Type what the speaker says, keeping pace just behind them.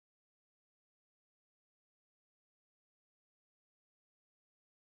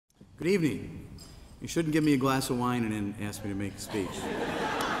Good evening. You shouldn't give me a glass of wine and then ask me to make a speech.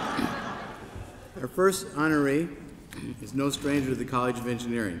 Our first honoree is no stranger to the College of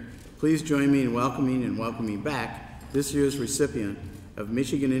Engineering. Please join me in welcoming back this year's recipient of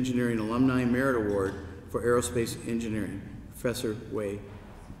Michigan Engineering Alumni Merit Award for Aerospace Engineering, Professor Wei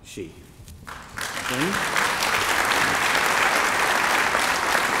Shyy. Okay.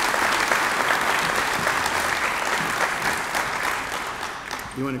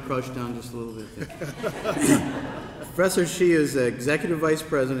 You want to crouch down just a little bit there. Professor Shyy is the Executive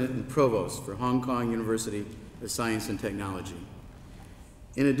Vice-President and Provost for Hong Kong University of Science and Technology.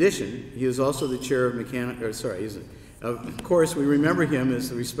 In addition, he is also the chair of of course, we remember him as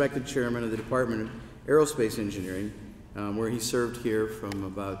the respected chairman of the Department of Aerospace Engineering, where he served here from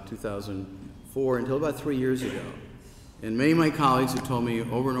about 2004 until about 3 years ago. And many of my colleagues have told me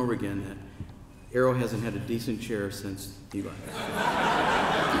over and over again that Aero hasn't had a decent chair since he left.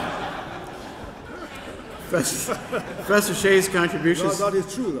 Professor Shy's contributions... No, that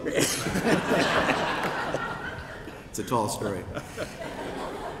is true, though. It's a tall story.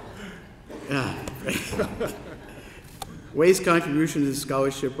 Wei's contributions to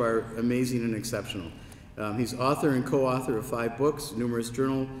scholarship are amazing and exceptional. He's author and co-author of 5 books, numerous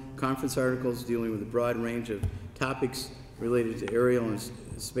journal conference articles dealing with a broad range of topics related to aerial and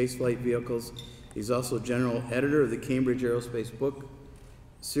spaceflight vehicles. He's also general editor of the Cambridge Aerospace Book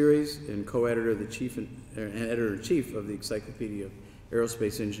Series and co-editor of the editor-in-chief of the Encyclopedia of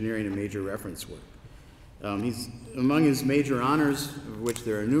Aerospace Engineering, a major reference work. He's among his major honors, of which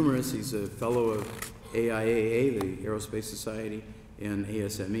there are numerous. He's a fellow of AIAA, the Aerospace Society, and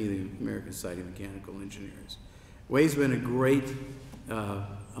ASME, the American Society of Mechanical Engineers. Wei's been a great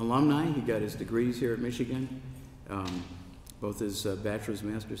alumni. He got his degrees here at Michigan. Both his bachelor's,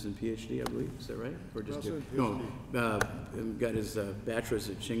 master's, and PhD, I believe. Is that right? Or just got his bachelor's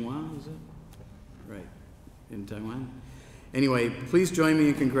at Tsinghua, is it? Right, in Taiwan. Anyway, please join me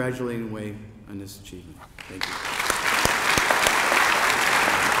in congratulating Wei on this achievement. Thank you.